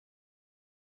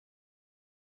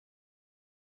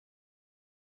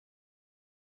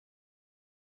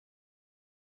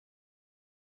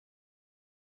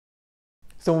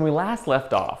So when we last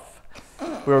left off,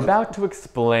 we were about to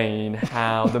explain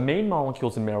how the main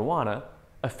molecules in marijuana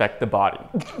affect the body.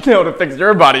 No, it affects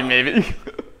your body, maybe.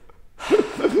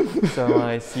 So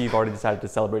I see you've already decided to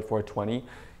celebrate 420,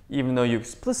 even though you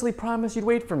explicitly promised you'd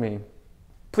wait for me.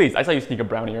 Please, I saw you sneak a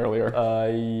brownie earlier.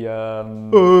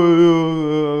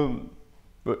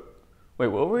 Wait,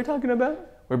 what were we talking about?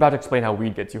 We're about to explain how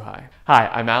weed gets you high. Hi,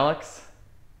 I'm Alex.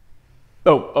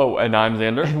 Oh, and I'm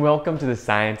Xander. And welcome to the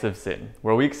Science of Sin,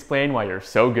 where we explain why you're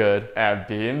so good at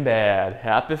being bad.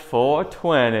 Happy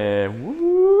 420.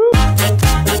 Woo!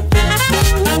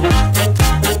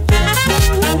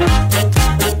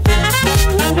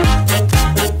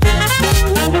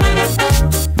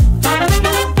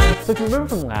 So if you remember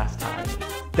from last time,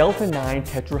 delta-9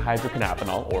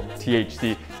 tetrahydrocannabinol, or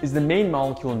THC, is the main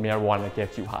molecule in marijuana that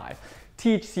gets you high.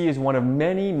 THC is one of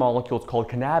many molecules called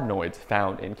cannabinoids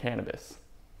found in cannabis.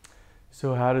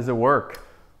 So how does it work?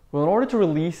 Well, in order to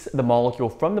release the molecule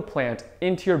from the plant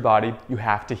into your body, you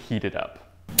have to heat it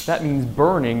up. That means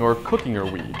burning or cooking your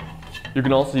weed. You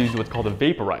can also use what's called a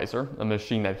vaporizer, a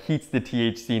machine that heats the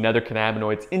THC and other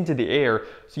cannabinoids into the air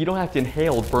so you don't have to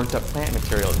inhale burnt up plant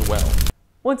material as well.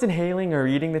 Once inhaling or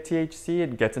eating the THC,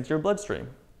 it gets into your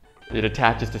bloodstream. It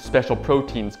attaches to special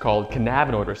proteins called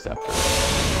cannabinoid receptors.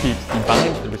 THC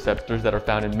binds to the receptors that are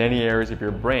found in many areas of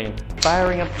your brain,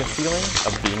 firing up the feeling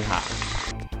of being high.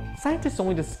 Scientists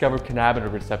only discovered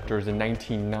cannabinoid receptors in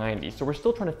 1990, so we're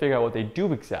still trying to figure out what they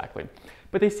do exactly.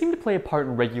 But they seem to play a part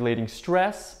in regulating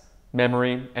stress,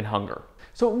 memory, and hunger.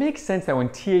 So it makes sense that when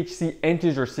THC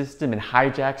enters your system and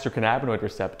hijacks your cannabinoid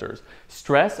receptors,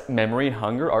 stress, memory, and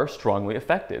hunger are strongly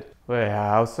affected. Wait,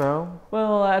 how so?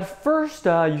 Well, at first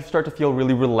you start to feel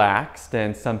really relaxed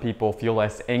and some people feel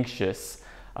less anxious.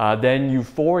 Then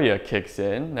euphoria kicks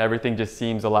in. Everything just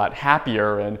seems a lot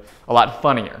happier and a lot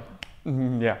funnier.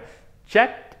 Yeah,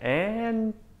 check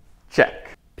and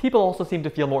check. People also seem to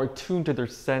feel more attuned to their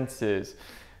senses,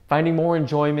 finding more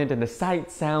enjoyment in the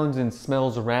sights, sounds, and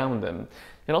smells around them.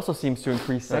 It also seems to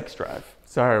increase sex drive.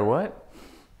 Sorry, what?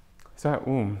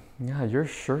 Sorry, yeah, your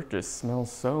shirt just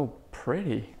smells so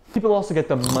pretty. People also get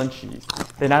the munchies.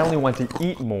 They not only want to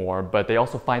eat more, but they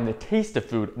also find the taste of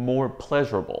food more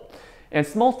pleasurable. And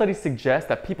small studies suggest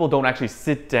that people don't actually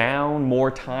sit down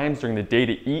more times during the day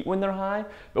to eat when they're high,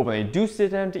 but when they do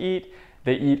sit down to eat,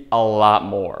 they eat a lot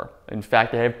more. In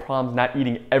fact, they have problems not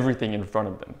eating everything in front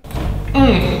of them.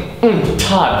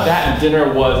 Todd, that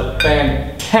dinner was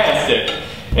fantastic.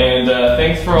 And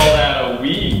thanks for all that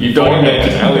weed beforehand.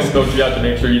 I only smoked you out to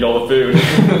make sure you eat all the food.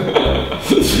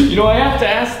 You know, I have to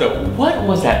ask though, what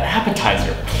was that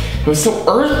appetizer? It was so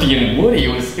earthy and woody.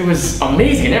 It was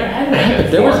amazing. I never had that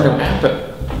before. There was no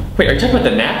appetizer. Wait, are you talking about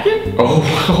the napkin? Oh,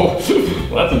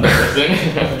 well, that's embarrassing.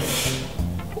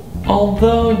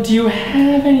 Although, do you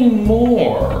have any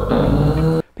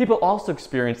more? People also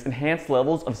experience enhanced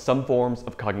levels of some forms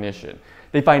of cognition.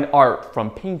 They find art, from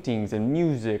paintings and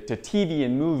music to TV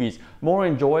and movies, more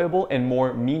enjoyable and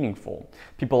more meaningful.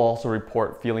 People also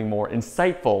report feeling more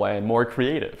insightful and more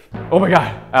creative. Oh my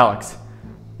God, Alex.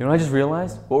 You know what I just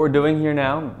realized? What we're doing here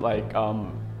now, like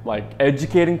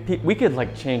educating people, we could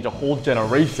like change a whole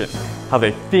generation. How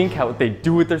they think, how they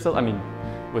do with themselves. I mean,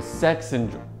 with sex and,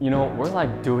 you know, we're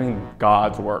like doing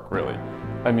God's work, really.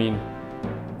 I mean,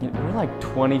 we're like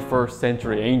 21st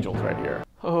century angels right here.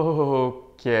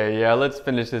 Okay, yeah, let's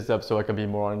finish this up so I can be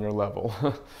more on your level.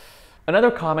 Another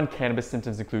common cannabis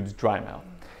symptoms includes dry mouth.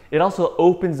 It also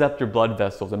opens up your blood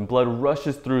vessels and blood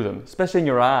rushes through them, especially in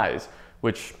your eyes,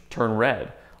 which turn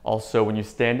red. Also, when you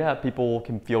stand up, people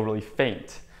can feel really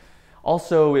faint.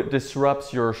 Also, it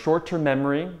disrupts your short-term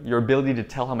memory, your ability to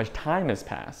tell how much time has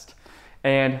passed,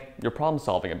 and your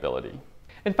problem-solving ability.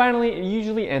 And finally, it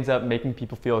usually ends up making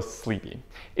people feel sleepy.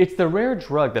 It's the rare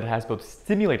drug that has both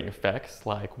stimulating effects,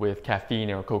 like with caffeine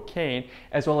or cocaine,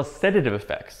 as well as sedative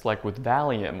effects, like with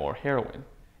Valium or heroin.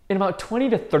 In about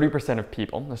 20 to 30% of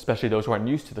people, especially those who aren't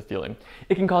used to the feeling,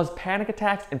 it can cause panic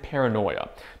attacks and paranoia,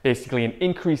 basically an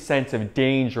increased sense of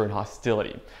danger and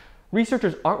hostility.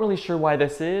 Researchers aren't really sure why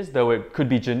this is, though it could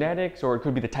be genetics or it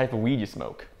could be the type of weed you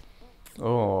smoke.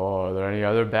 Oh, are there any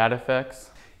other bad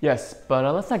effects? Yes, but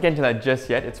let's not get into that just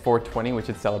yet. It's 420, we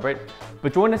should celebrate.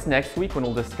 But join us next week when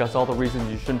we'll discuss all the reasons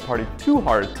you shouldn't party too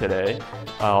hard today,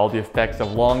 all the effects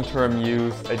of long-term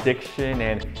use, addiction,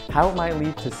 and how it might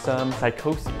lead to some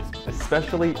psychoses,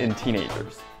 especially in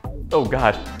teenagers. Oh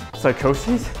God,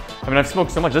 psychoses? I mean, I've smoked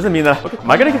so much, doesn't mean that, okay,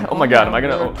 am I gonna get, oh my God, am I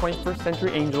gonna, 21st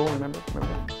century angel, remember?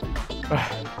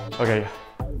 Okay,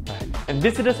 and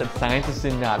visit us at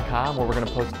scienceofsin.com where we're going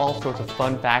to post all sorts of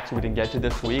fun facts we didn't get to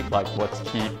this week, like what's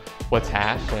keep, what's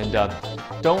hash, and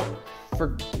don't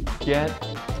forget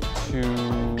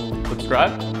to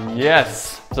Subscribe?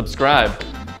 Yes, subscribe.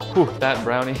 Whew, that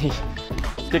brownie is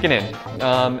kicking in.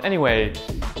 Anyway,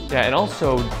 yeah, and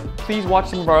also please watch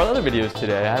some of our other videos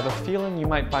today. I have a feeling you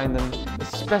might find them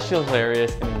especially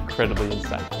hilarious and incredibly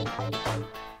insightful.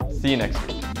 See you next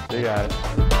week. See you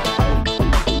guys.